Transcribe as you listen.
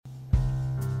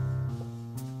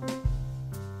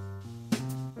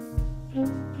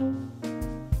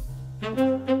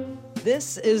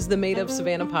This is the Made of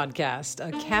Savannah podcast,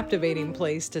 a captivating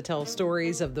place to tell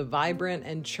stories of the vibrant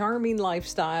and charming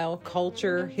lifestyle,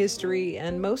 culture, history,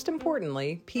 and most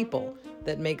importantly, people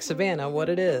that make Savannah what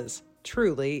it is,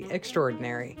 truly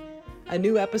extraordinary. A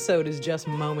new episode is just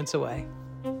moments away.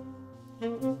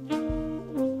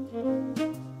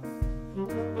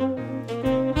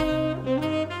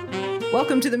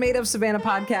 Welcome to the Made of Savannah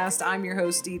podcast. I'm your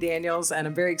host, Dee Daniels, and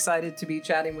I'm very excited to be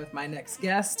chatting with my next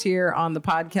guest here on the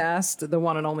podcast, the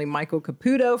one and only Michael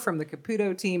Caputo from the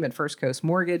Caputo team at First Coast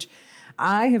Mortgage.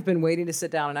 I have been waiting to sit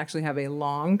down and actually have a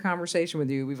long conversation with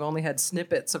you. We've only had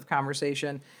snippets of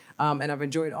conversation, and I've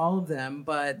enjoyed all of them,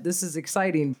 but this is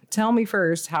exciting. Tell me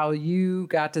first how you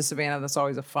got to Savannah. That's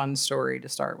always a fun story to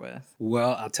start with.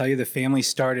 Well, I'll tell you, the family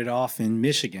started off in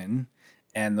Michigan.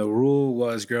 And the rule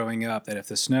was growing up that if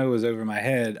the snow was over my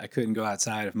head, I couldn't go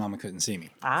outside if Mama couldn't see me.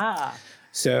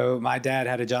 So my dad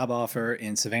had a job offer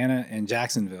in Savannah and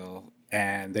Jacksonville,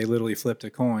 and they literally flipped a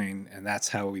coin, and that's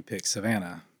how we picked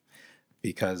Savannah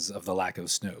because of the lack of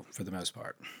snow for the most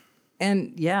part.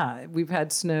 And yeah, we've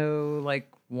had snow like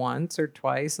once or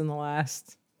twice in the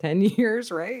last 10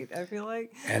 years, right? I feel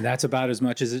like. And that's about as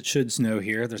much as it should snow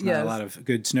here. There's not a lot of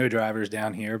good snow drivers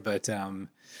down here, but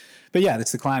yeah,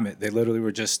 that's the climate. They literally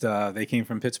were just, they came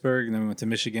from Pittsburgh and then went to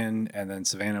Michigan, and then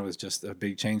Savannah was just a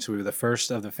big change. So we were the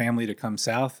first of the family to come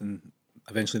south, and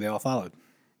eventually they all followed.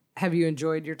 Have you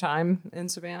enjoyed your time in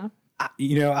Savannah?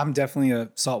 I'm definitely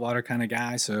a saltwater kind of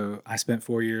guy. So I spent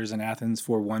 4 years in Athens,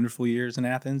 4 wonderful years in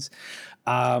Athens.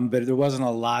 But there wasn't a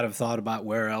lot of thought about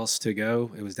where else to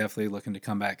go. It was definitely looking to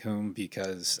come back home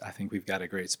because I think we've got a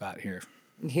great spot here.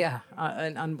 Yeah,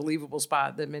 an unbelievable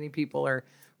spot that many people are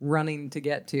running to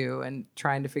get to and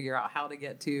trying to figure out how to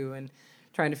get to and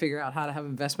trying to figure out how to have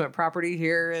investment property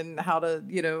here and how to,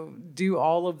 do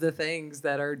all of the things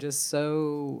that are just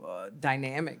so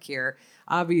dynamic here.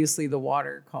 Obviously, the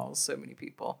water calls so many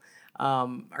people.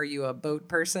 Are you a boat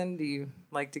person? Do you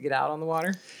like to get out on the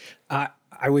water? I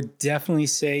would definitely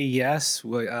say yes.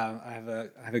 I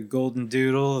have a golden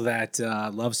doodle that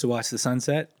loves to watch the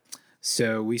sunset.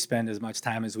 So we spend as much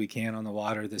time as we can on the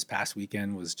water. This past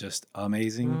weekend was just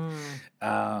amazing.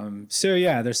 So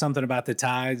yeah, there's something about the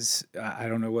tides. I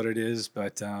don't know what it is,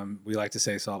 but we like to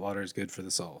say saltwater is good for the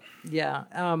soul. Yeah.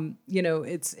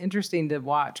 It's interesting to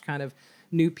watch kind of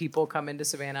new people come into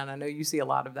Savannah. And I know you see a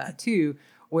lot of that too,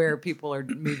 where people are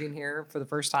moving here for the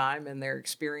first time and they're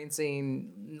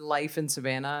experiencing life in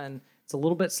Savannah, and it's a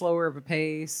little bit slower of a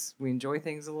pace. We enjoy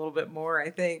things a little bit more, I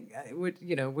think,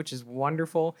 which is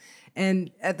wonderful.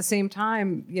 And at the same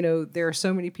time, there are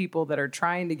so many people that are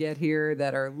trying to get here,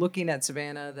 that are looking at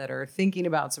Savannah, that are thinking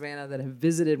about Savannah, that have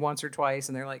visited once or twice,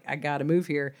 and they're like, I got to move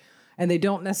here. And they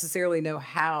don't necessarily know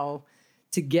how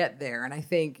to get there. And I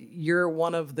think you're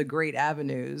one of the great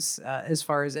avenues as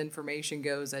far as information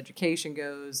goes, education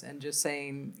goes, and just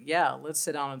saying, yeah, let's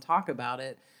sit down and talk about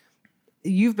it.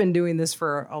 You've been doing this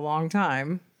for a long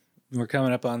time. We're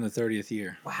coming up on the 30th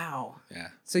year. Wow. Yeah.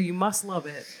 So you must love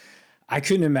it. I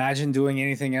couldn't imagine doing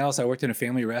anything else. I worked in a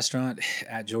family restaurant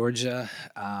at Georgia.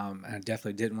 And I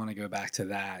definitely didn't want to go back to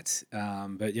that.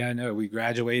 But yeah, no, we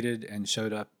graduated and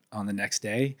showed up on the next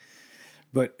day.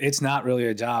 But it's not really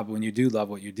a job when you do love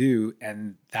what you do.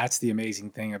 And that's the amazing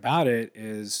thing about it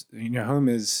is, home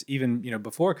is even,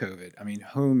 before COVID. I mean,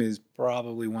 home is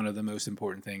probably one of the most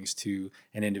important things to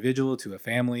an individual, to a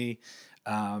family.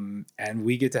 And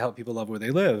we get to help people love where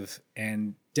they live.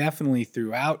 And definitely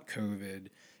throughout COVID,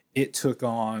 it took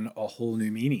on a whole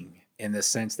new meaning in the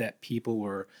sense that people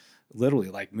were literally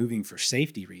like moving for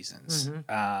safety reasons.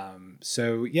 Mm-hmm.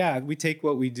 So yeah, we take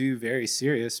what we do very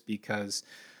serious because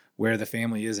where the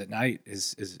family is at night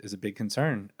is a big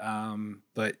concern.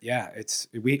 But yeah,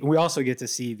 we also get to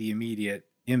see the immediate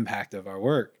impact of our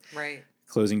work. Right.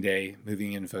 Closing day,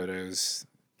 moving in photos,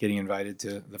 getting invited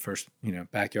to the first,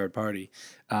 backyard party.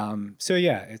 So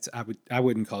yeah, I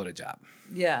wouldn't call it a job.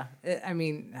 Yeah.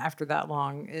 After that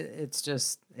long,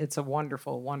 it's a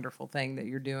wonderful, wonderful thing that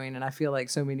you're doing. And I feel like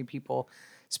so many people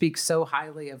speak so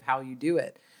highly of how you do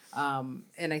it.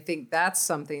 And I think that's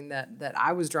something that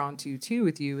I was drawn to too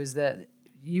with you, is that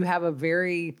you have a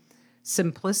very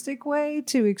simplistic way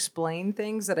to explain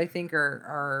things that I think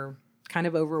are kind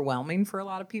of overwhelming for a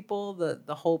lot of people.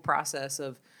 The whole process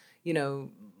of,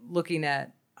 looking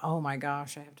at, oh my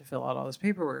gosh, I have to fill out all this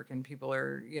paperwork, and people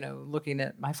are, looking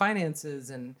at my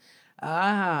finances and,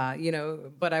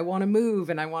 but I want to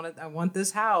move and I want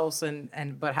this house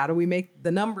but how do we make the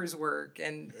numbers work?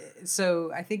 And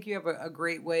so I think you have a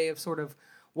great way of sort of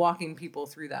walking people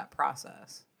through that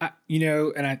process?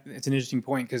 It's an interesting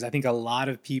point because I think a lot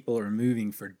of people are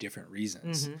moving for different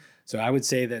reasons. So I would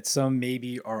say that some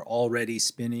maybe are already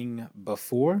spinning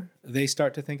before they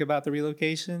start to think about the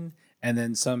relocation. And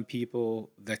then some people,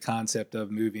 the concept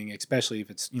of moving, especially if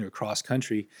it's, cross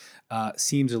country,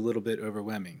 seems a little bit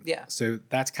overwhelming. Yeah. So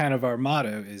that's kind of our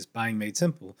motto is buying made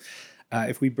simple.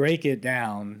 If we break it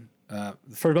down, the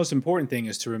first most important thing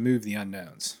is to remove the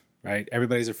unknowns, right?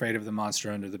 Everybody's afraid of the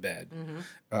monster under the bed.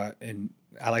 And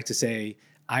I like to say,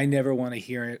 I never want to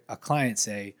hear a client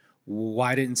say,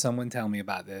 why didn't someone tell me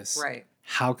about this? Right.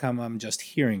 How come I'm just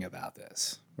hearing about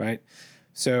this? Right.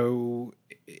 So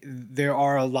there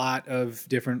are a lot of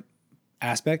different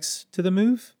aspects to the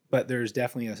move, but there's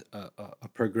definitely a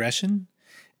progression.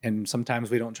 And sometimes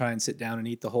we don't try and sit down and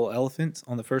eat the whole elephant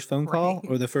on the first phone call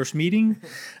or the first meeting.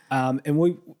 And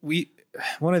we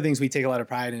one of the things we take a lot of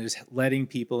pride in is letting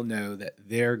people know that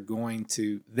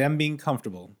them being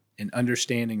comfortable and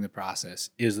understanding the process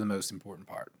is the most important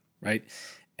part, right?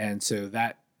 And so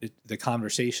the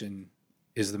conversation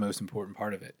is the most important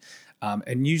part of it.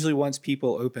 And usually once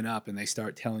people open up and they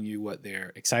start telling you what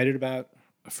they're excited about,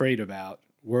 afraid about,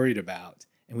 worried about,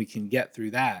 and we can get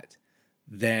through that,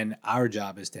 then our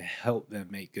job is to help them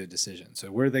make good decisions. So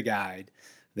we're the guide.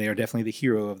 They are definitely the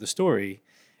hero of the story.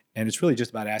 And it's really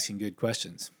just about asking good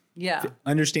questions. Yeah.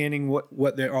 Understanding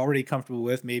what they're already comfortable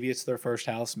with. Maybe it's their first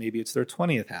house. Maybe it's their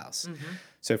 20th house.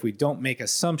 So if we don't make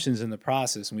assumptions in the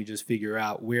process and we just figure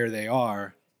out where they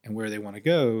are and where they want to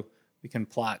go, we can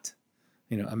plot,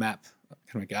 a map,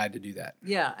 kind of a guide to do that.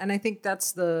 Yeah. And I think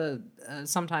that's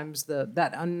sometimes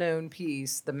that unknown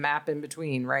piece, the map in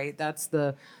between, right? That's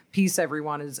the piece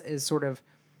everyone is sort of,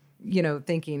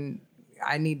 thinking,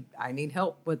 I need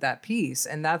help with that piece.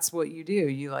 And that's what you do.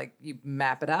 You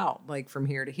map it out like from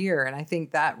here to here. And I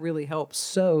think that really helps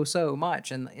so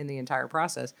much in the entire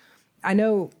process. I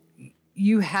know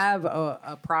you have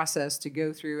a process to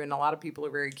go through, and a lot of people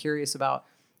are very curious about,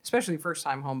 especially first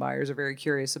time home buyers are very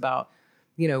curious about,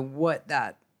 what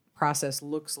that process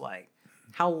looks like.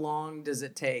 How long does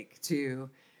it take to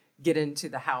get into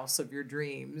the house of your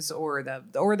dreams, or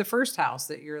the first house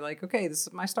that you're like, okay, this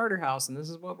is my starter house and this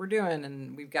is what we're doing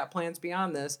and we've got plans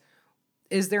beyond this?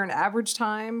 Is there an average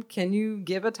time? Can you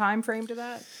give a time frame to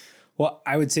that? Well,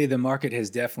 I would say the market has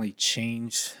definitely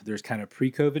changed. There's kind of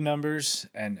pre-COVID numbers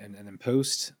and then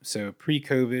post. So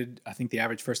pre-COVID, I think the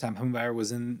average first-time home buyer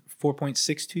was in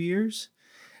 4.62 years.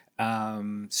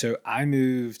 So I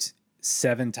moved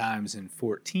 7 times in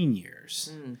 14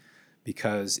 years.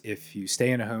 Because if you stay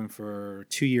in a home for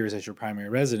 2 years as your primary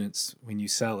residence, when you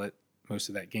sell it, most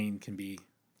of that gain can be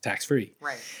tax-free.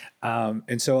 Right.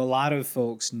 And so a lot of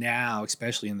folks now,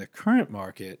 especially in the current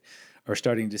market, are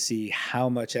starting to see how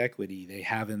much equity they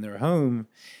have in their home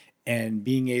and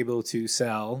being able to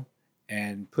sell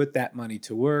and put that money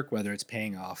to work, whether it's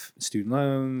paying off student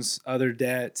loans, other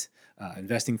debt,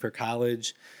 investing for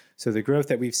college. So the growth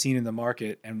that we've seen in the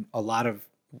market and a lot of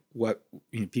what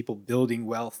people building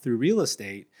wealth through real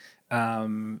estate,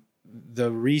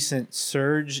 the recent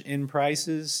surge in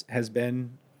prices has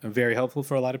been very helpful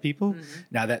for a lot of people.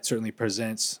 Now that certainly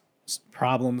presents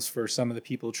problems for some of the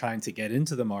people trying to get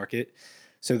into the market.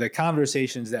 So the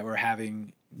conversations that we're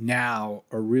having now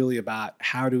are really about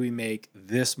how do we make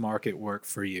this market work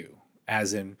for you,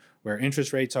 as in where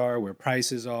interest rates are, where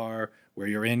prices are, where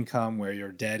your income, where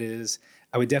your debt is.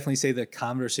 I would definitely say the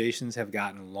conversations have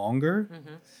gotten longer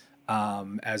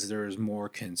as there's more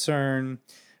concern.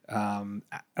 I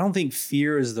don't think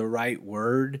fear is the right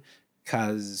word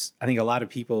because I think a lot of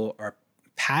people are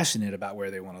passionate about where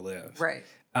they want to live. Right.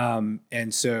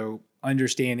 And so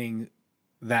understanding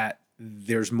that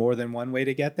there's more than one way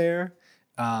to get there.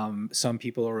 Some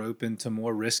people are open to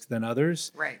more risk than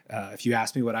others. Right. If you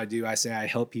ask me what I do, I say I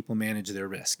help people manage their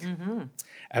risk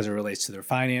as it relates to their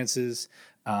finances,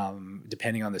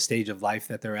 depending on the stage of life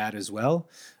that they're at as well.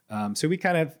 So we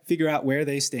kind of figure out where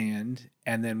they stand,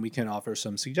 and then we can offer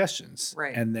some suggestions.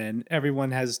 Right. And then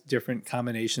everyone has different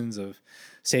combinations of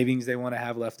savings they want to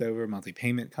have left over, monthly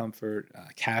payment comfort,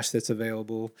 cash that's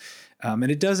available. And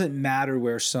it doesn't matter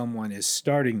where someone is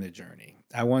starting the journey.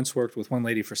 I once worked with one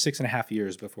lady for 6.5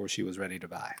 years before she was ready to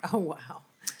buy. Oh, wow.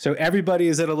 So everybody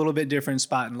is at a little bit different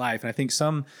spot in life. And I think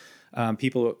some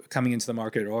people coming into the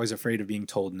market are always afraid of being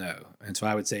told no. And so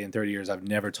I would say in 30 years, I've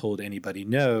never told anybody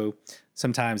no.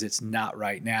 Sometimes it's not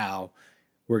right now.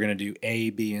 We're going to do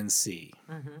A, B, and C,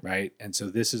 right? And so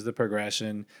this is the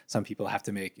progression. Some people have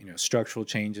to make, structural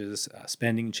changes,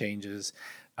 spending changes.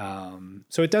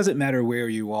 So it doesn't matter where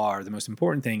you are. The most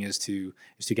important thing is to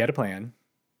get a plan,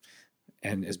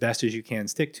 and as best as you can,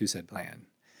 stick to said plan.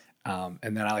 And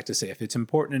then I like to say, if it's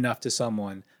important enough to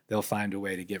someone, they'll find a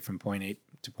way to get from point A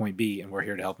to point B, and we're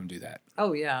here to help them do that.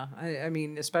 Oh yeah. I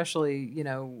mean, especially,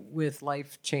 with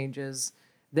life changes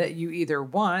that you either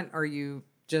want or you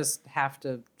just have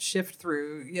to shift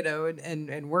through,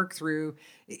 and work through.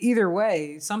 Either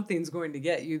way, something's going to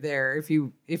get you there if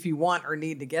you want or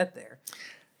need to get there.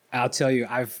 I'll tell you,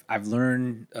 I've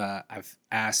learned, I've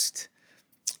asked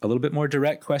a little bit more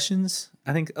direct questions.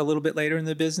 I think a little bit later in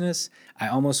the business, I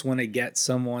almost want to get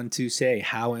someone to say,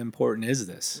 how important is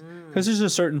this? Because there's a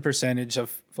certain percentage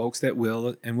of folks that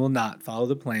will and will not follow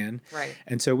the plan. Right.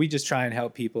 And so we just try and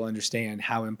help people understand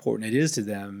how important it is to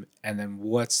them, and then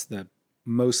what's the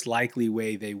most likely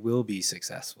way they will be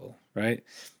successful, right?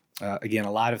 Again,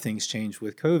 a lot of things changed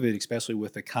with COVID, especially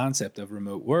with the concept of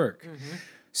remote work. Mm-hmm.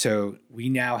 So we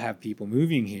now have people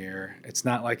moving here. It's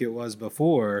not like it was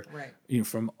before, right.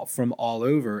 From all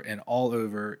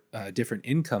over different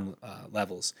income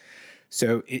levels.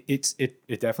 So it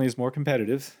definitely is more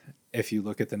competitive if you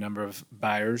look at the number of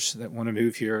buyers that want to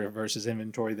move here versus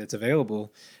inventory that's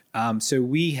available. So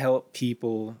we help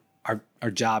people.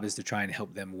 Our job is to try and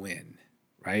help them win,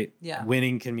 right? Yeah.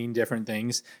 Winning can mean different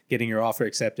things. Getting your offer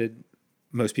accepted,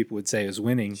 most people would say, is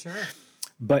winning. Sure.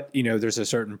 But, there's a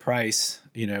certain price,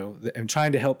 and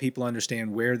trying to help people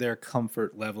understand where their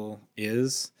comfort level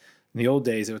is. In the old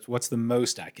days, it was, what's the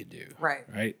most I could do? Right.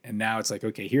 Right. And now it's like,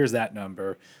 okay, here's that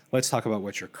number. Let's talk about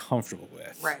what you're comfortable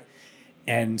with. Right.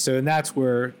 And that's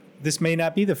where this may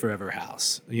not be the forever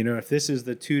house. If this is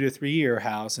the 2 to 3 year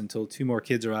house until 2 more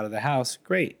kids are out of the house,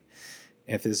 great.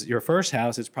 If this is your first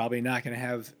house, it's probably not going to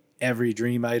have every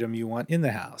dream item you want in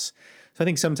the house. So I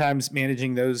think sometimes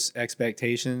managing those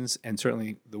expectations, and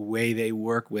certainly the way they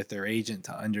work with their agent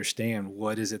to understand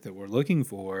what is it that we're looking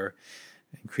for,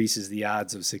 increases the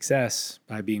odds of success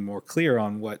by being more clear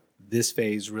on what this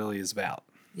phase really is about.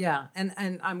 Yeah.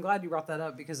 And I'm glad you brought that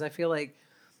up, because I feel like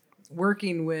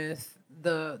working with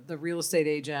the real estate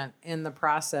agent in the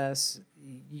process,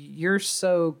 you're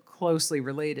so closely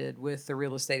related with the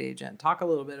real estate agent. Talk a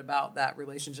little bit about that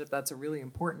relationship. That's a really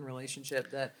important relationship,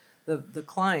 that the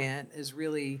client is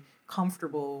really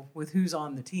comfortable with who's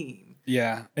on the team.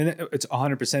 Yeah. And it's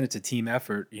 100%. It's a team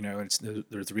effort. There's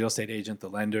the real estate agent, the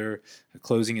lender, the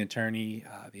closing attorney,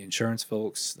 the insurance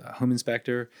folks, the home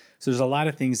inspector. So there's a lot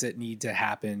of things that need to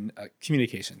happen.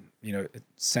 Communication, it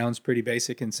sounds pretty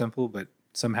basic and simple, but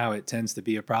somehow it tends to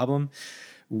be a problem.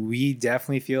 We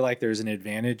definitely feel like there's an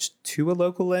advantage to a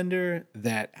local lender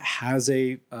that has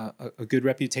a good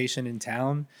reputation in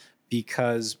town,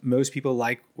 because most people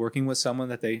like working with someone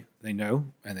that they know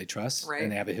and they trust, right,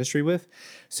 and they have a history with.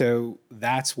 So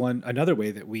that's another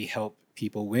way that we help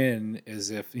people win,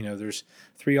 is if, there's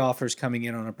 3 offers coming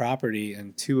in on a property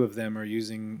and 2 of them are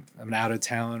using an out of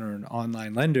town or an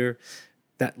online lender,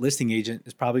 that listing agent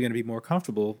is probably going to be more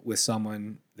comfortable with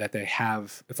someone that they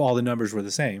have, if all the numbers were the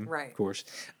same, right, of course,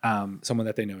 someone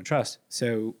that they know and trust.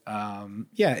 So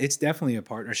it's definitely a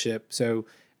partnership. So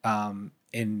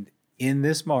in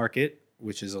this market,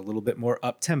 which is a little bit more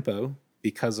up tempo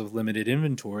because of limited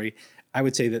inventory, I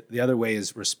would say that the other way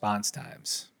is response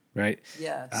times, right?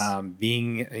 Yes.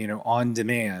 Being, on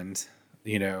demand,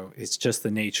 it's just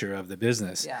the nature of the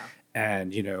business. Yeah.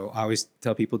 And, I always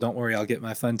tell people, don't worry, I'll get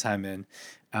my fun time in.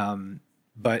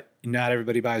 But not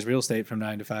everybody buys real estate from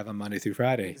 9 to 5 on Monday through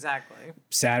Friday. Exactly.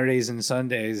 Saturdays and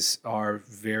Sundays are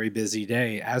very busy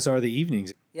day, as are the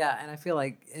evenings. Yeah. And I feel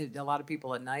like a lot of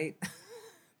people at night,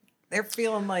 they're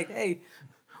feeling like, hey,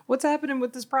 what's happening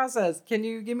with this process? Can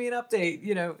you give me an update?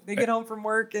 They get home from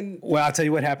work and... Well, I'll tell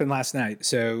you what happened last night.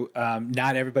 So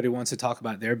not everybody wants to talk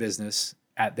about their business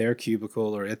at their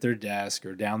cubicle or at their desk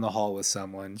or down the hall with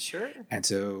someone. Sure. And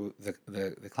so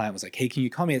the client was like, hey, can you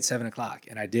call me at 7:00?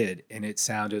 And I did. And it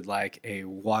sounded like a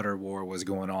water war was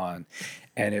going on.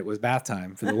 And it was bath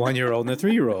time for the 1-year-old and the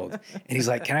 3-year-old. And he's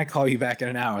like, can I call you back in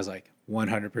an hour? I was like,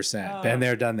 100%. Oh. Been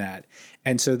there, done that.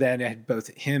 And so then I had both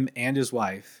him and his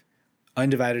wife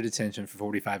undivided attention for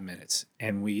 45 minutes.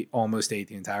 And we almost ate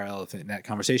the entire elephant in that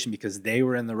conversation, because they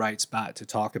were in the right spot to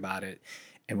talk about it.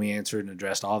 And we answered and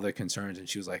addressed all the concerns. And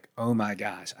she was like, oh my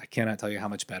gosh, I cannot tell you how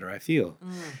much better I feel.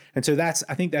 And so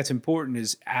I think that's important,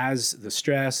 is as the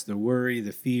stress, the worry,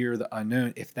 the fear, the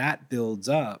unknown, if that builds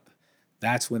up,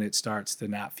 that's when it starts to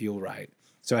not feel right.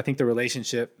 So I think the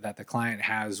relationship that the client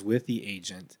has with the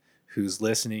agent, who's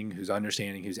listening, who's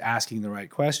understanding, who's asking the right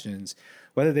questions,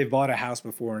 whether they've bought a house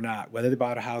before or not, whether they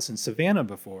bought a house in Savannah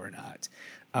before or not.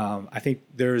 I think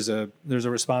there's a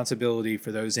responsibility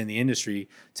for those in the industry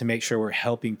to make sure we're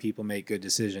helping people make good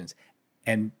decisions.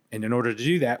 And in order to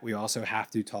do that, we also have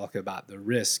to talk about the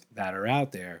risks that are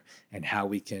out there and how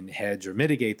we can hedge or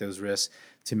mitigate those risks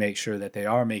to make sure that they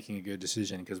are making a good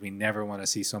decision, because we never want to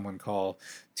see someone call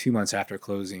 2 months after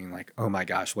closing like, oh my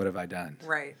gosh, what have I done?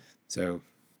 Right. So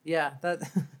yeah,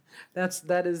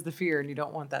 that is the fear, and you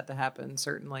don't want that to happen.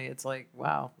 Certainly, it's like,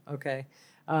 wow, okay,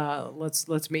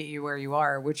 let's meet you where you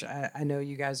are, which I know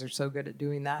you guys are so good at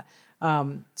doing that.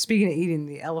 Speaking of eating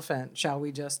the elephant, shall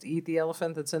we just eat the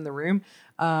elephant that's in the room?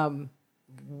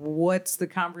 What's the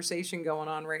conversation going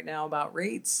on right now about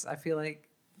rates? I feel like,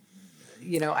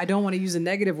 I don't want to use a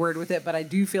negative word with it, but I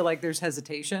do feel like there's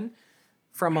hesitation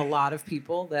from a lot of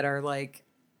people that are like,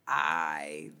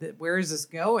 where is this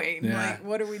going? Yeah. Like,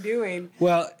 what are we doing?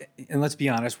 Well, and let's be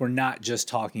honest, we're not just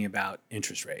talking about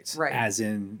interest rates, right, as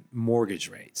in mortgage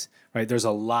rates, right? There's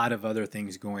a lot of other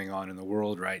things going on in the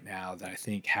world right now that I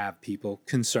think have people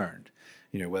concerned,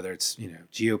 whether it's,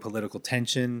 geopolitical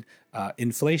tension,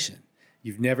 inflation.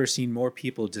 You've never seen more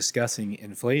people discussing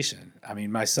inflation. I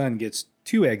mean, my son gets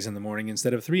 2 eggs in the morning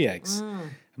instead of 3 eggs.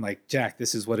 I'm like, Jack,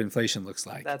 this is what inflation looks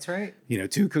like. That's right.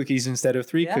 2 cookies instead of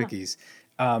 3 cookies.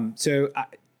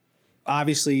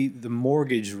 Obviously, the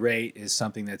mortgage rate is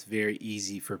something that's very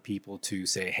easy for people to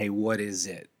say, hey, what is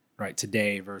it, right?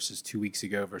 Today versus 2 weeks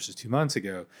ago versus 2 months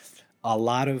ago. A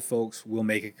lot of folks will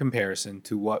make a comparison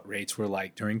to what rates were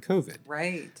like during COVID.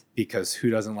 Right. Because who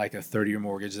doesn't like a 30-year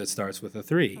mortgage that starts with a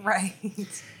 3? Right.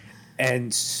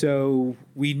 And so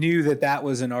we knew that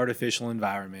was an artificial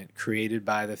environment created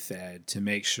by the Fed to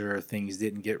make sure things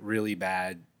didn't get really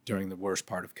bad during the worst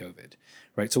part of COVID,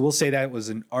 right? So we'll say that was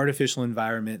an artificial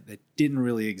environment that didn't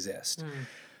really exist.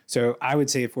 So I would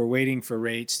say if we're waiting for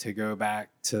rates to go back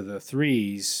to the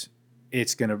 3s,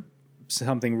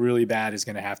 something really bad is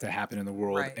going to have to happen in the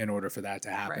world in order for that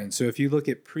to happen. Right. So if you look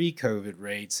at pre-COVID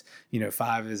rates,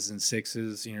 5s and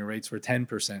 6s, rates were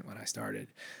 10% when I started.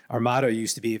 Our motto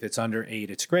used to be, if it's under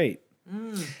 8, it's great.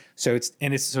 So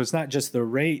it's not just the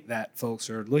rate that folks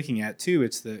are looking at too.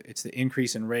 It's the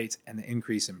increase in rates and the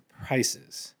increase in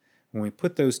prices. When we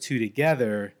put those two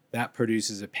together, that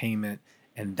produces a payment,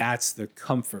 and that's the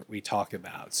comfort we talk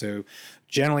about. So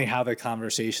generally how the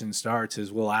conversation starts is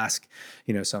we'll ask,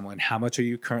 someone, how much are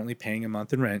you currently paying a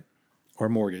month in rent or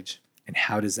mortgage, and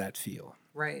how does that feel?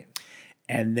 Right.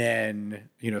 And then,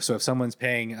 so if someone's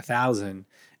paying $1,000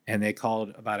 and they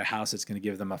called about a house that's going to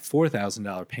give them a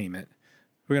 $4,000 payment,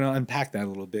 we're going to unpack that a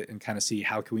little bit and kind of see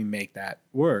how can we make that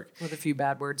work. With a few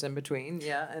bad words in between.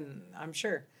 Yeah. And I'm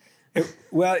sure.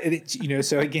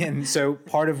 So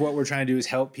part of what we're trying to do is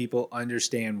help people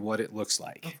understand what it looks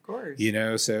like. Of course.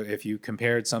 So if you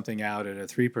compared something out at a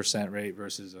 3% rate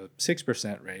versus a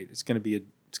 6% rate, it's going to be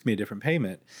a different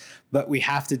payment. But we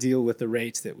have to deal with the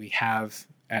rates that we have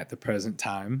at the present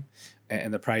time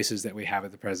and the prices that we have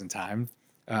at the present time.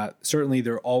 Certainly,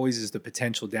 there always is the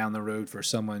potential down the road for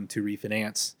someone to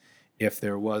refinance if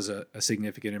there was a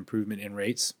significant improvement in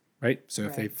rates, right? So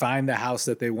if they find the house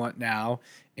that they want now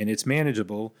and it's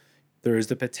manageable, there is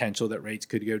the potential that rates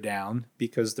could go down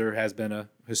because there has been a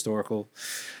historical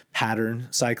pattern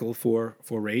cycle for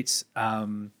rates.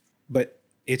 But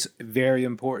it's very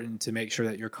important to make sure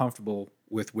that you're comfortable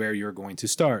with where you're going to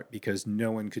start, because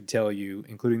no one could tell you,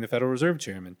 including the Federal Reserve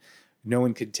Chairman, no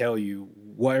one could tell you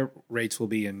what rates will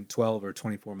be in 12 or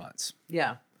 24 months.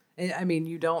 Yeah. I mean,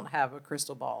 you don't have a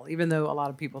crystal ball, even though a lot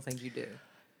of people think you do.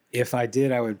 If I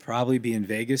did, I would probably be in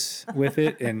Vegas with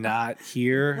it and not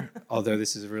here, although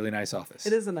this is a really nice office.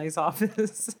 It is a nice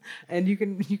office, and you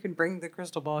can bring the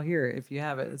crystal ball here if you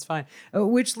have it. It's fine.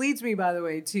 Which leads me, by the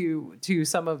way, to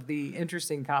some of the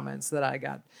interesting comments that I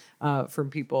got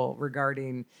from people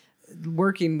regarding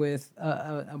working with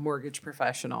a mortgage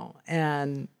professional.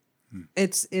 And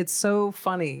it's so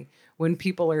funny when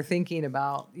people are thinking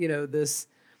about,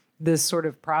 this sort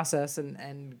of process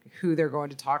and who they're going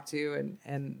to talk to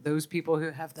and those people who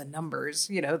have the numbers,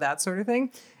 that sort of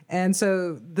thing. And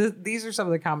so these are some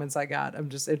of the comments I got. I'm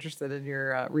just interested in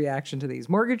your reaction to these.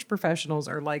 Mortgage professionals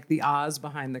are like the Oz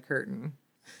behind the curtain.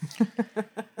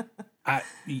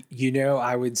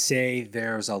 I would say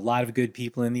there's a lot of good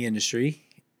people in the industry,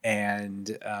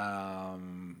 and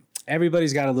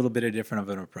everybody's got a little bit of different of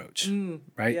an approach,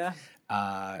 right? Yeah.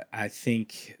 I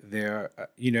think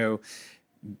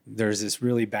there's this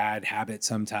really bad habit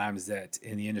sometimes that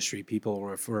in the industry people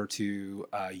refer to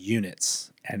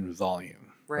units and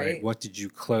volume, right? What did you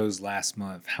close last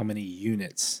month? How many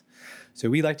units? So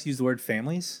we like to use the word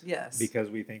families, yes, because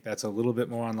we think that's a little bit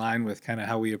more in line with kind of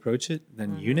how we approach it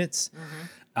than units.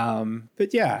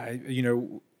 But yeah,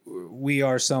 we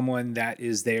are someone that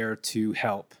is there to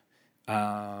help.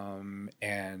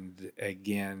 And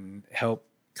again, help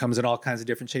comes in all kinds of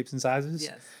different shapes and sizes.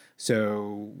 Yes.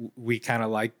 So we kind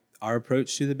of like our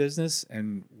approach to the business,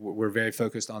 and we're very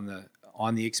focused on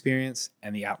the experience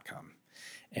and the outcome.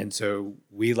 And so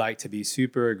we like to be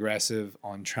super aggressive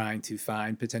on trying to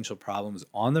find potential problems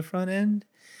on the front end,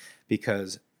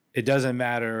 because it doesn't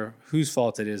matter whose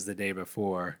fault it is the day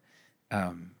before.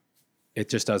 It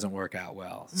just doesn't work out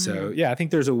well. So yeah, I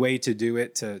think there's a way to do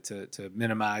it to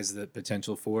minimize the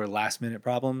potential for last minute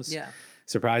problems. Yeah.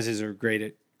 Surprises are great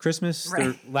at Christmas. Right.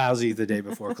 They're lousy the day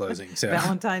before closing. So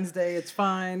Valentine's Day, it's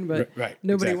fine, but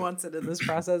nobody wants it in this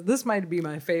process. This might be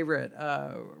my favorite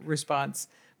response.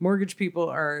 Mortgage people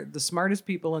are the smartest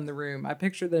people in the room. I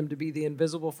picture them to be the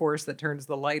invisible force that turns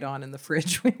the light on in the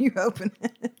fridge when you open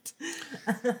it.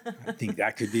 I think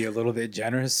that could be a little bit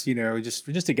generous,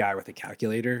 just a guy with a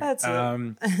calculator. That's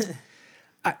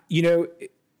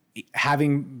it.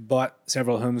 Having bought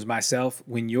several homes myself,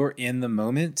 when you're in the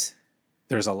moment,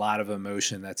 there's a lot of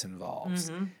emotion that's involved.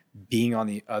 Mm-hmm. Being on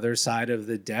the other side of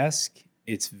the desk,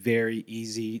 it's very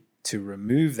easy to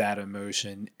remove that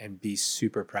emotion and be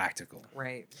super practical.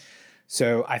 Right.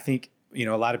 So I think, a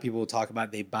lot of people will talk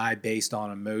about they buy based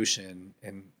on emotion,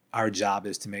 and our job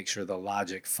is to make sure the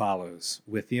logic follows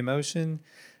with the emotion.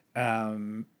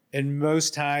 And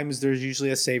most times there's usually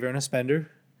a saver and a spender.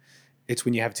 It's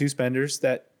when you have two spenders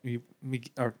that we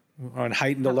are on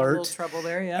heightened alert. A little trouble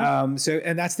there, yeah.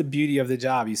 And that's the beauty of the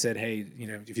job. You said, hey,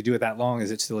 if you do it that long,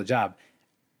 is it still a job?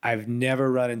 I've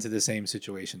never run into the same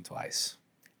situation twice.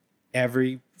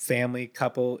 Every family,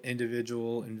 couple,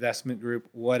 individual, investment group,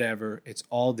 whatever, it's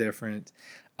all different.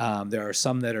 There are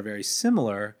some that are very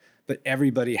similar, but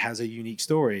everybody has a unique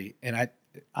story. And I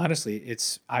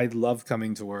love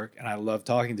coming to work, and I love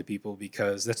talking to people,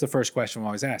 because that's the first question we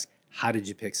always ask. How did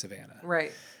you pick Savannah?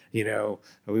 Right.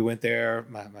 We went there.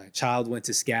 My child went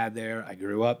to SCAD there. I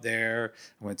grew up there.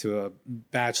 I went to a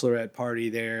bachelorette party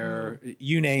there.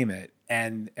 You name it.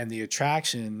 And the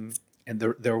attraction and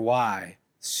their why,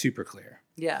 super clear.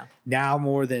 Yeah. Now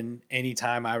more than any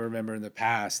time I remember in the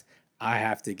past, I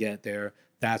have to get there.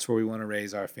 That's where we want to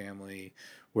raise our family.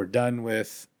 We're done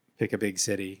with pick a big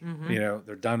city. Mm-hmm.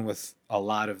 They're done with a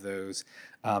lot of those.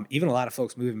 Even a lot of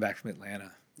folks moving back from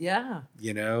Atlanta. Yeah.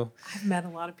 I've met a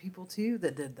lot of people too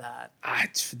that did that.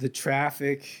 The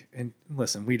traffic, and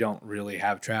listen, we don't really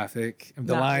have traffic.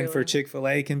 The Not line really. for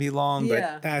Chick-fil-A can be long,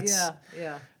 but that's,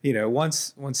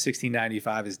 once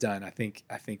 1695 is done, I think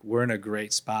we're in a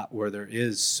great spot where there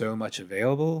is so much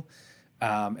available.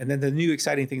 And then the new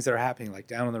exciting things that are happening, like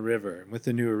down on the river and with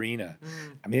the new arena.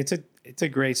 I mean, it's a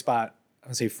great spot. I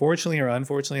would say, fortunately or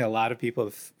unfortunately, a lot of people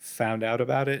have found out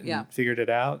about it and figured it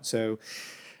out. So,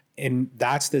 and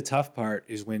that's the tough part,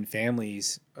 is when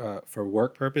families, for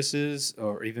work purposes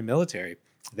or even military,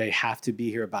 they have to be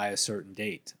here by a certain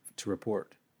date to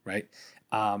report, right?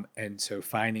 And so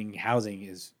finding housing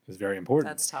is very important.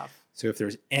 That's tough. So if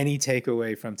there's any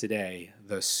takeaway from today,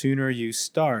 the sooner you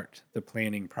start the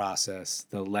planning process,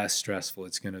 the less stressful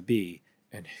it's going to be.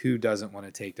 And who doesn't want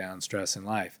to take down stress in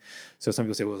life? So some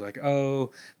people say,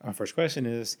 our first question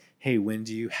is, hey, when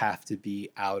do you have to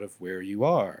be out of where you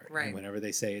are? Right. And whenever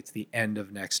they say it's the end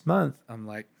of next month, I'm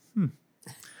like,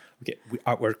 okay,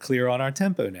 we're clear on our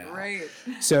tempo now. Right.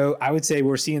 So I would say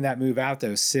we're seeing that move out,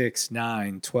 though, 6,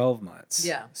 9, 12 months.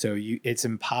 Yeah. So it's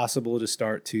impossible to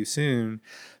start too soon,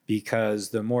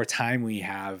 because the more time we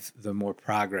have, the more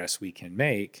progress we can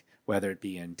make, whether it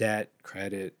be in debt,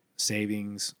 credit,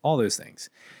 savings, all those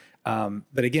things.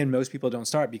 But again, most people don't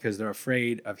start because they're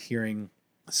afraid of hearing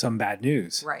some bad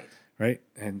news. Right.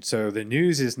 And so the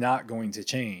news is not going to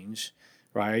change,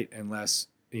 right, unless,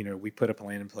 we put a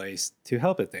plan in place to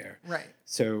help it there. Right.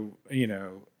 So,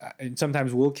 and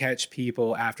sometimes we'll catch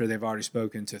people after they've already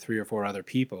spoken to 3 or 4 other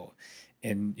people.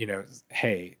 And,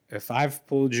 hey, if I've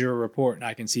pulled your report and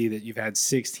I can see that you've had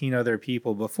 16 other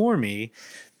people before me,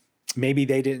 maybe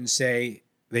they didn't say,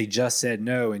 they just said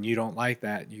no, and you don't like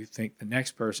that. You think the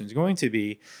next person is going to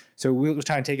be. So we'll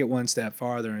try and take it one step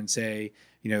farther and say,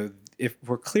 if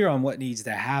we're clear on what needs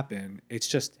to happen, it's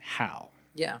just how.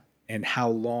 Yeah. And how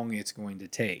long it's going to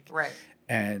take. Right.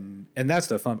 And that's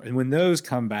the fun. And when those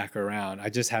come back around, I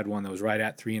just had one that was right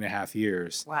at 3.5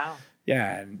 years. Wow.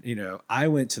 Yeah. And, I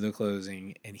went to the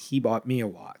closing and he bought me a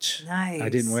watch. Nice. I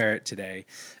didn't wear it today.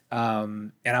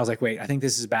 And I was like, wait, I think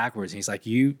this is backwards. And he's like,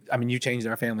 you changed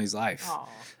our family's life.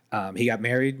 He got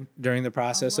married during the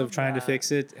process of trying to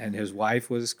fix it. And his wife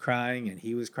was crying and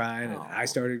he was crying and I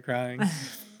started crying.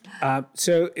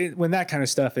 So when that kind of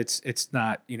stuff, it's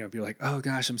not, be like, oh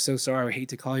gosh, I'm so sorry. I hate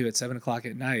to call you at 7:00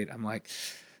 at night. I'm like,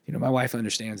 my wife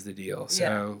understands the deal.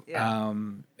 So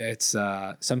it's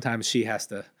sometimes she has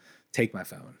to take my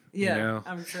phone. Yeah, you know?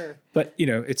 I'm sure. But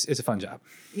it's a fun job.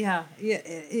 Yeah, yeah.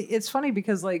 It's funny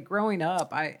because like growing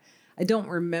up, I don't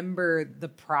remember the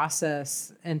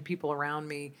process and people around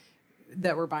me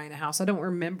that were buying a house. I don't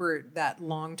remember that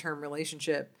long-term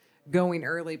relationship going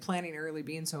early, planning early,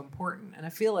 being so important. And I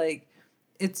feel like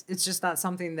it's just not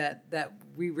something that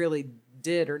we really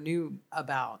did or knew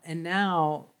about. And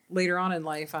now later on in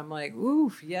life, I'm like,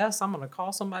 oof, yes, I'm going to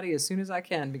call somebody as soon as I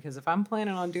can, because if I'm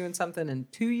planning on doing something in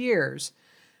 2 years,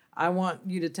 I want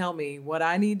you to tell me what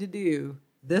I need to do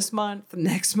this month,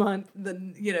 next month,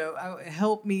 then,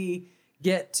 help me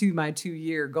get to my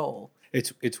 2-year goal.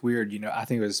 It's weird. I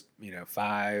think it was,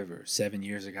 5 or 7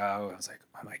 years ago. I was like,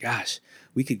 oh my gosh,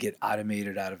 we could get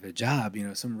automated out of a job.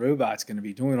 Some robot's going to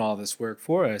be doing all this work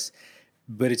for us.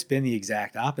 But it's been the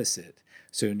exact opposite.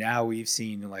 So now we've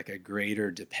seen like a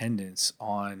greater dependence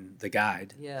on the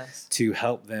guide, yes, to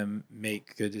help them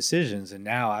make good decisions. And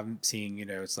now I'm seeing,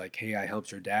 it's like, hey, I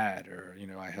helped your dad, or,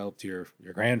 I helped your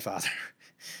grandfather.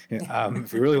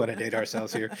 If we really want to date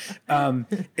ourselves here.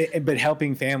 But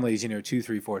helping families, 2,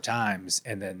 3, 4 times,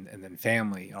 and then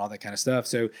family and all that kind of stuff.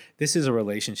 So this is a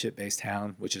relationship-based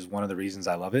town, which is one of the reasons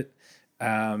I love it.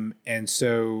 And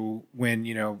so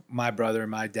when, my brother,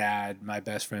 my dad, my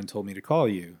best friend told me to call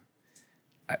you,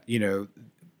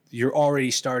 you're already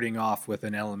starting off with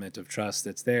an element of trust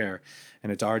that's there.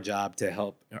 And it's our job to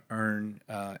help earn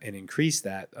and increase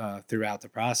that throughout the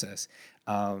process.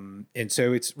 And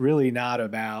so it's really not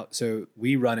about, so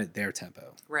we run at their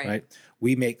tempo, right?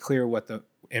 We make clear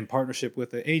in partnership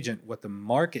with the agent, what the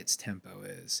market's tempo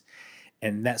is.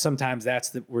 And that sometimes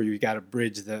that's where you got to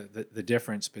bridge the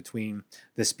difference between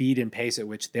the speed and pace at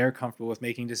which they're comfortable with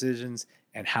making decisions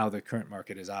and how the current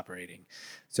market is operating.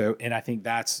 So, and I think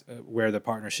that's where the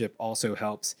partnership also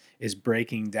helps, is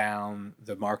breaking down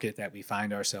the market that we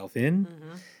find ourselves in.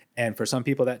 Mm-hmm. And for some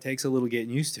people, that takes a little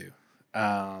getting used to.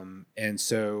 And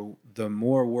so the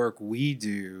more work we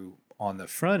do on the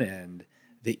front end,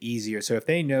 the easier. So if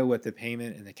they know what the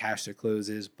payment and the cash to close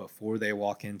is before they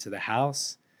walk into the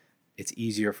house, it's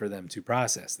easier for them to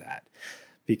process that.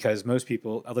 Because most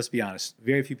people, let's be honest,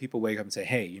 very few people wake up and say,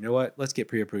 hey, you know what? Let's get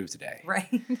pre-approved today. Right.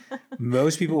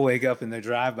 Most people wake up and they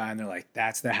drive by and they're like,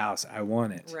 that's the house, I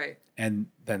want it. Right. And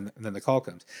then the call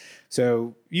comes.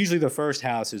 So usually the first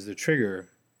house is the trigger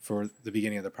for the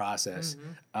beginning of the process.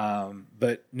 Mm-hmm.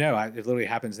 But no, it literally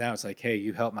happens now. It's like, hey,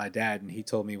 you helped my dad, and he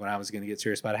told me when I was going to get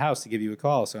serious about a house to give you a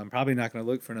call. So I'm probably not going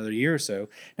to look for another year or so.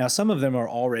 Now, some of them are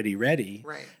already ready.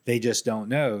 Right. They just don't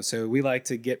know. So we like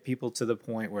to get people to the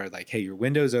point where like, hey, your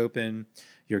window's open,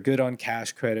 you're good on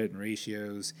cash, credit, and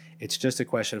ratios. It's just a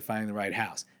question of finding the right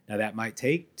house. Now that might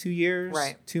take 2 years,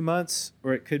 right, 2 months,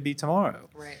 or it could be tomorrow.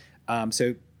 Right.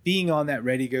 So being on that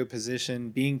ready-go position,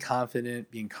 being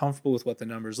confident, being comfortable with what the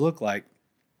numbers look like,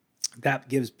 that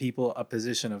gives people a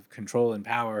position of control and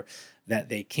power that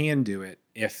they can do it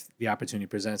if the opportunity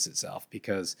presents itself.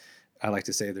 Because I like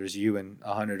to say there's you and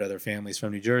 100 other families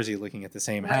from New Jersey looking at the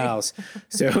same right. house.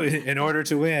 So in order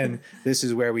to win, this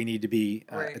is where we need to be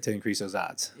right. to increase those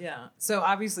odds. Yeah. So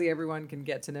obviously everyone can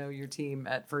get to know your team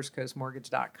at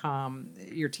firstcoastmortgage.com.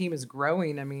 Your team is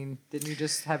growing. I mean, didn't you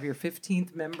just have your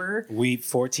 15th member? We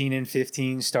 14 and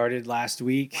 15 started last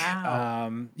week.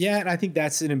 Wow. Yeah. And I think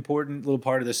that's an important little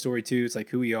part of the story too. It's like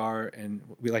who we are. And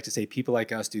we like to say people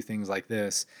like us do things like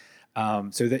this.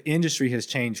 So the industry has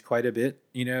changed quite a bit,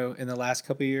 in the last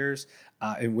couple of years.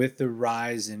 And with the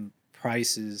rise in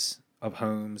prices of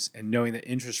homes and knowing that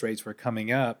interest rates were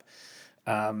coming up,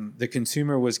 the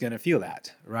consumer was going to feel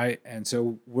that, right? And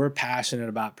so we're passionate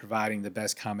about providing the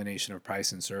best combination of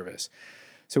price and service.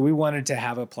 So we wanted to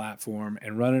have a platform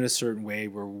and run it a certain way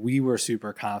where we were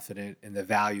super confident in the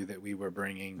value that we were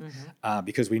bringing, mm-hmm.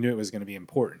 Because we knew it was going to be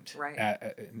important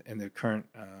right. In the current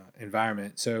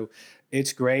environment. So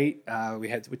it's great. We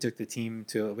took the team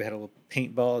we had a little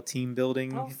paintball team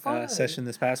building session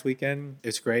this past weekend.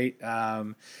 It's great.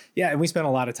 And we spent a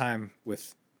lot of time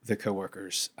with the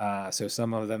coworkers. So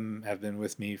some of them have been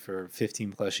with me for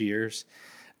 15 plus years.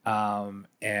 I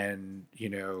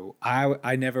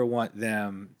never want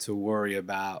them to worry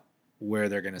about where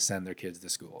they're going to send their kids to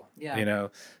school. Yeah.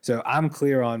 So I'm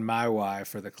clear on my why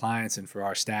for the clients and for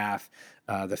our staff.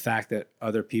 The fact that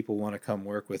other people want to come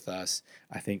work with us,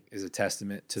 I think, is a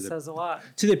testament to says a lot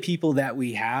to the people that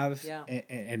we have, yeah.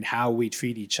 and how we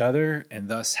treat each other, and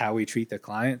thus how we treat the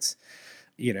clients.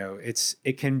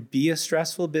 It can be a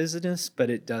stressful business, but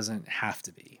it doesn't have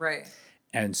to be. Right.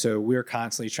 And so we're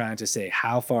constantly trying to say,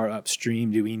 how far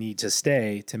upstream do we need to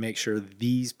stay to make sure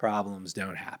these problems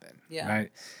don't happen? Yeah.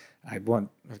 Right.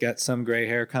 I've got some gray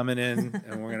hair coming in,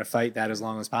 and we're going to fight that as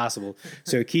long as possible.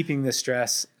 So keeping the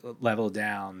stress level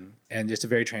down, and just a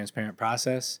very transparent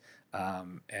process. I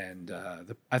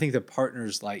think the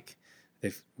partners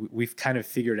we've kind of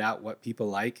figured out what people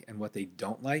like and what they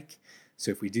don't like. So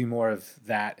if we do more of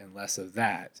that and less of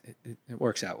that, it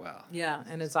works out well. Yeah,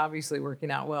 and it's obviously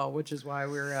working out well, which is why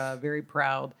we're very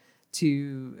proud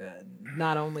to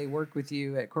not only work with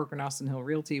you at Corcoran Austin Hill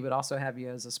Realty, but also have you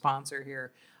as a sponsor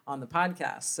here on the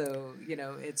podcast. So,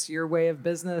 it's your way of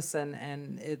business,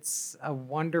 and it's a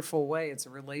wonderful way. It's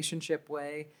a relationship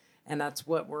way, and that's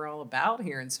what we're all about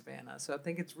here in Savannah. So I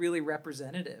think it's really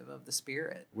representative of the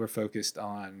spirit. We're focused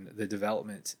on the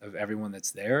development of everyone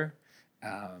that's there.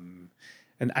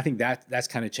 And I think that's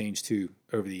kind of changed too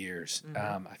over the years.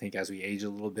 Mm-hmm. I think as we age a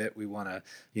little bit, we want to,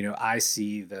 I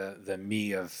see the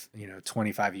me of,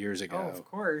 25 years ago. Oh, of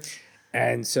course.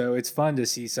 And so it's fun to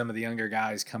see some of the younger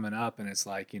guys coming up, and it's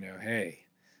like, hey,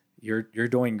 you're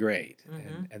doing great.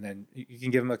 Mm-hmm. And then you can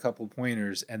give them a couple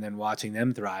pointers, and then watching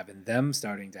them thrive and them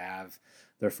starting to have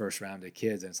their first round of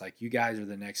kids. And it's like, you guys are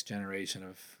the next generation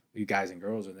you guys and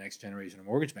girls are the next generation of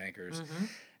mortgage bankers. Mm-hmm.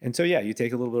 And so, you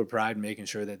take a little bit of pride in making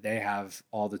sure that they have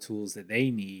all the tools that they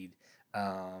need.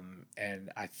 And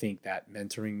I think that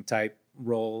mentoring type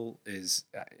role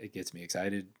it gets me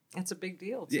excited. It's a big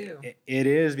deal too. It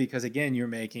is, because again, you're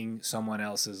making someone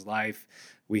else's life,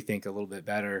 we think, a little bit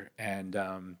better. And,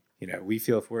 we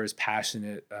feel if we're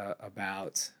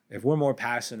more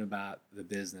passionate about the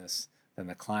business than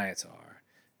the clients are,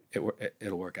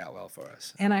 it'll work out well for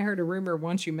us. And I heard a rumor,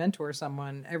 once you mentor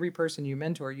someone, every person you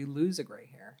mentor, you lose a gray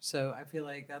hair. So I feel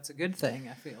like that's a good thing.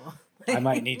 I feel I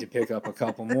might need to pick up a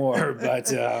couple more, but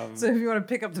so if you want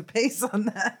to pick up the pace on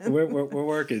that, we're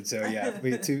working. So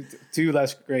we had two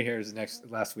less gray hairs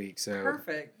last week. So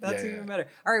perfect. That's even better.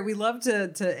 All right, we love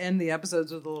to end the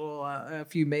episodes with a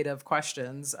few made of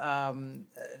questions.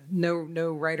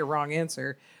 No right or wrong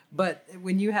answer. But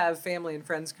when you have family and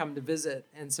friends come to visit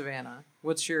in Savannah,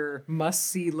 what's your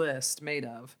must-see list made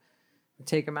of? You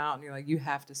take them out and you're like, you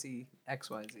have to see X,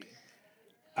 Y, Z.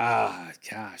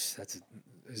 Gosh,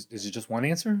 is it just one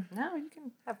answer? No, you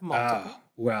can have multiple.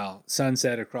 Well,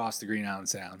 sunset across the Green Island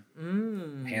Sound.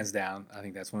 Hands down. I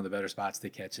think that's one of the better spots to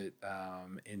catch it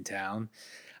in town.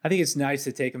 I think it's nice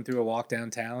to take them through a walk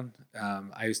downtown.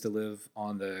 I used to live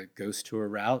on the ghost tour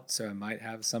route, so I might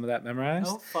have some of that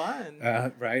memorized. Oh,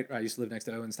 fun. Right. I used to live next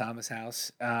to Owens Thomas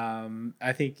House.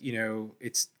 I think,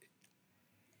 it's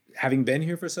having been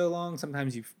here for so long,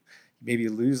 sometimes you maybe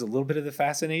lose a little bit of the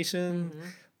fascination. Mm-hmm.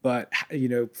 But,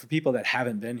 for people that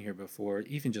haven't been here before,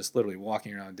 even just literally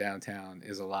walking around downtown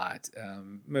is a lot.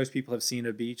 Most people have seen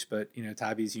a beach, but,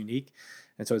 Tybie's unique.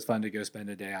 And so it's fun to go spend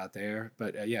a day out there.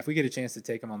 But, if we get a chance to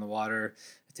take them on the water,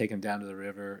 take them down to the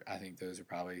river, I think those are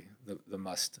probably the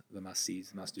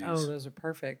must-sees, the must-dos. Oh, those are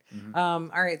perfect.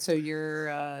 Mm-hmm. All right, so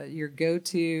your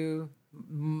go-to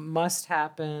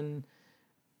must-happen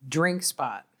drink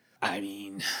spot. I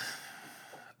mean,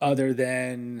 other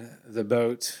than the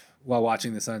boat while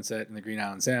watching the sunset in the Green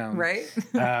Island Sound. Right.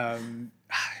 That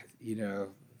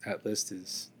list it'd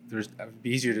be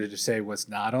easier to just say what's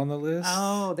not on the list.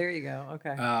 Oh, there you go.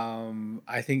 Okay.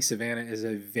 I think Savannah is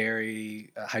a very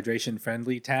hydration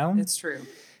friendly town. It's true.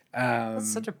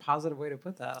 That's such a positive way to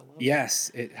put that. I love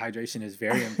hydration is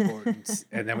very important.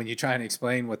 And then when you try and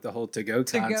explain what the whole to-go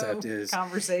concept is,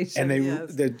 conversation, and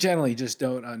they generally just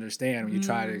don't understand when you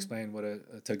try to explain what a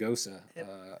to-gosa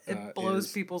it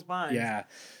blows people's minds. Yeah.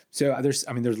 So there's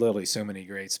literally so many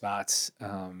great spots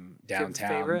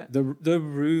downtown. The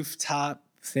rooftop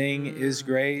thing is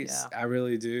great. Yeah. I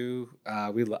really do.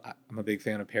 I'm a big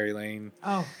fan of Perry Lane.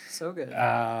 Oh, so good.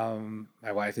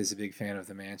 My wife is a big fan of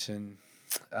the Mansion.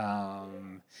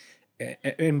 And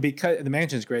because the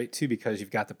Mansion is great too, because you've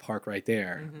got the park right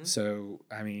there. Mm-hmm. So,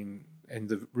 and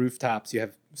the rooftops, you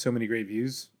have so many great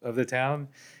views of the town.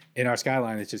 In our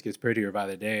skyline, it just gets prettier by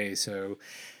the day. So,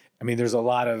 there's a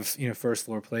lot of, first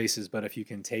floor places, but if you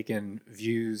can take in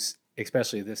views,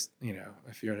 especially this,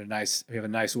 if you have a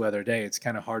nice weather day, it's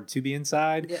kind of hard to be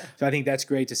inside. Yeah. So I think that's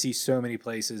great to see so many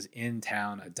places in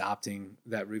town adopting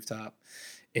that rooftop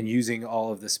and using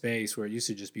all of the space where it used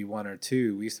to just be one or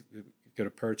two. We used to go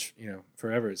to Perch,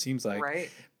 forever, it seems like.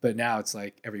 Right. But now it's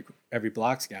like every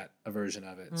block's got a version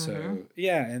of it. Mm-hmm. So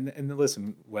yeah, and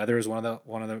listen, weather is one of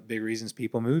the big reasons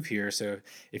people move here. So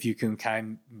if you can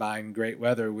combine great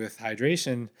weather with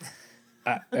hydration,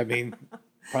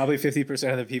 Probably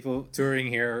 50% of the people touring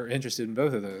here are interested in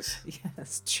both of those.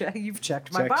 Yes, you've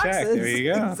checked my Check. boxes. There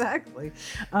you go. Exactly.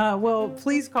 Well,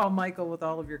 please call Michael with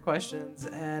all of your questions,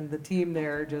 and the team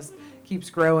there just keeps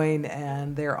growing,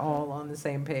 and they're all on the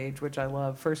same page, which I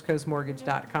love.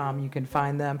 firstcoastmortgage.com. You can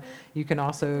find them. You can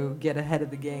also get ahead of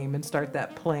the game and start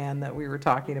that plan that we were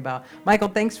talking about. Michael,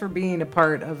 thanks for being a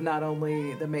part of not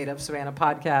only the Made of Savannah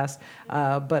podcast,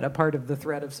 but a part of the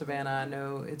Thread of Savannah. I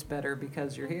know it's better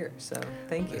because you're here, so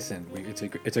thank you. Listen,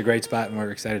 it's a great spot, and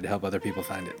we're excited to help other people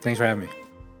find it. Thanks for having me.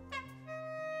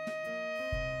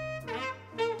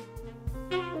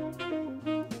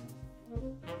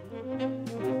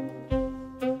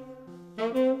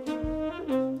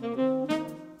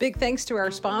 Big thanks to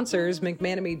our sponsors,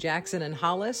 McManamy Jackson and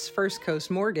Hollis, First Coast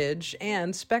Mortgage,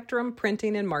 and Spectrum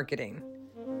Printing and Marketing.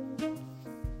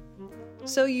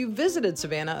 So you visited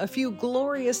Savannah a few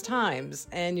glorious times,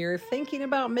 and you're thinking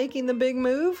about making the big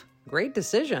move? Great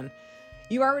decision.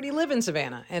 You already live in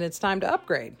Savannah, and it's time to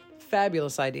upgrade.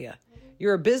 Fabulous idea.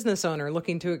 You're a business owner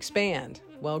looking to expand.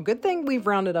 Well, good thing we've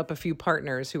rounded up a few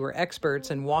partners who are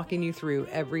experts in walking you through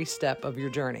every step of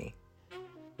your journey.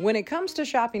 When it comes to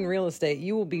shopping real estate,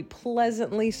 you will be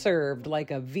pleasantly served like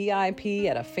a VIP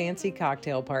at a fancy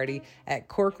cocktail party at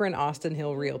Corcoran Austin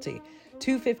Hill Realty,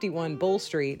 251 Bull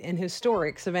Street in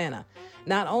historic Savannah.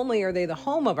 Not only are they the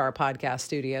home of our podcast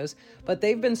studios, but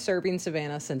they've been serving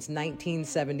Savannah since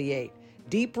 1978.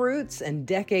 Deep roots and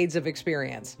decades of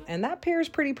experience, and that pairs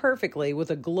pretty perfectly with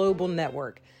a global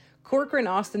network. Corcoran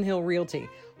Austin Hill Realty,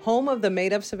 home of the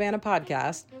Made of Savannah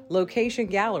podcast, location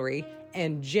gallery,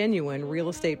 and genuine real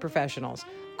estate professionals.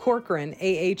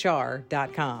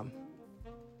 CorcoranAHR.com.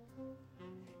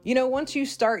 You know, once you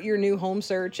start your new home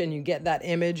search and you get that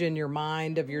image in your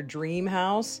mind of your dream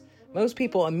house, most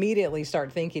people immediately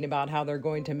start thinking about how they're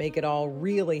going to make it all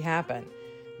really happen.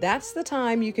 That's the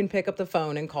time you can pick up the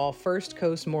phone and call First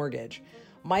Coast Mortgage.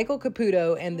 Michael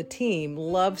Caputo and the team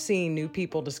love seeing new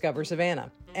people discover Savannah,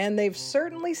 and they've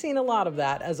certainly seen a lot of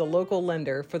that as a local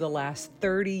lender for the last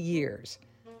 30 years.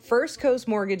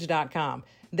 FirstCoastMortgage.com.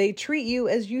 They treat you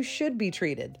as you should be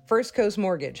treated. First Coast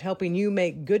Mortgage, helping you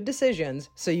make good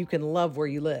decisions so you can love where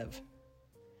you live.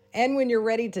 And when you're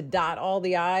ready to dot all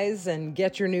the I's and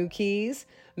get your new keys,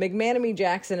 McManamy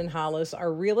Jackson and Hollis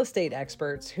are real estate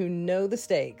experts who know the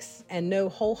stakes and know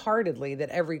wholeheartedly that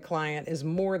every client is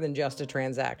more than just a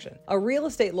transaction. A real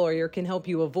estate lawyer can help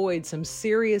you avoid some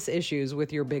serious issues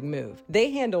with your big move.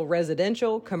 They handle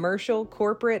residential, commercial,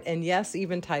 corporate, and yes,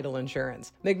 even title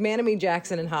insurance. McManamy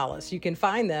Jackson and Hollis. You can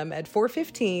find them at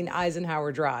 415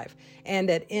 Eisenhower Drive and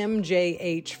at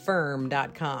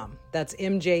mjhfirm.com. That's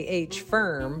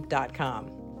mjhfirm.com.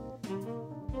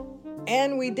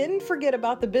 And we didn't forget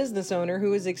about the business owner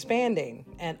who is expanding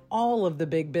and all of the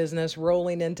big business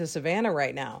rolling into Savannah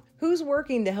right now. Who's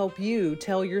working to help you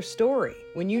tell your story?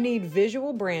 When you need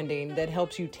visual branding that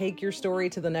helps you take your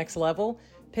story to the next level,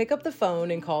 pick up the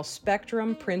phone and call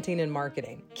Spectrum Printing and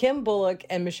Marketing. Kim Bullock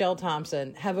and Michelle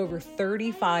Thompson have over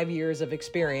 35 years of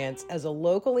experience as a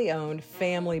locally owned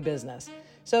family business.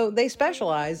 So they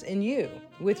specialize in you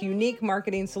with unique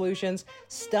marketing solutions,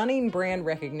 stunning brand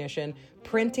recognition,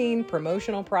 printing,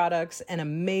 promotional products, and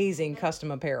amazing custom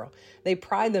apparel. They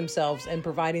pride themselves in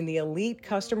providing the elite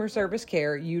customer service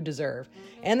care you deserve.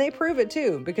 And they prove it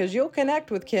too, because you'll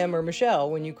connect with Kim or Michelle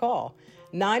when you call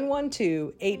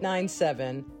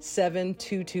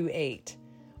 912-897-7228.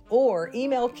 Or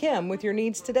email Kim with your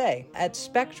needs today at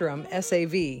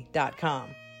spectrumsav.com.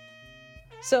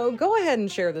 So go ahead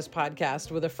and share this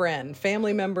podcast with a friend,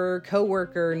 family member,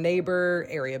 coworker, neighbor,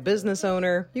 area business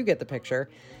owner. You get the picture.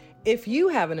 If you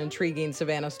have an intriguing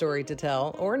Savannah story to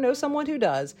tell or know someone who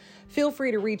does, feel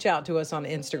free to reach out to us on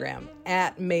Instagram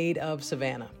at Made of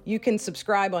Savannah. You can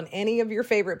subscribe on any of your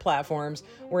favorite platforms.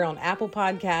 We're on Apple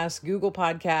Podcasts, Google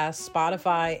Podcasts,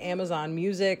 Spotify, Amazon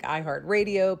Music,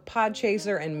 iHeartRadio,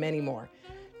 Podchaser, and many more.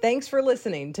 Thanks for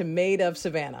listening to Made of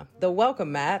Savannah. The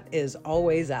welcome mat is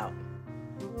always out.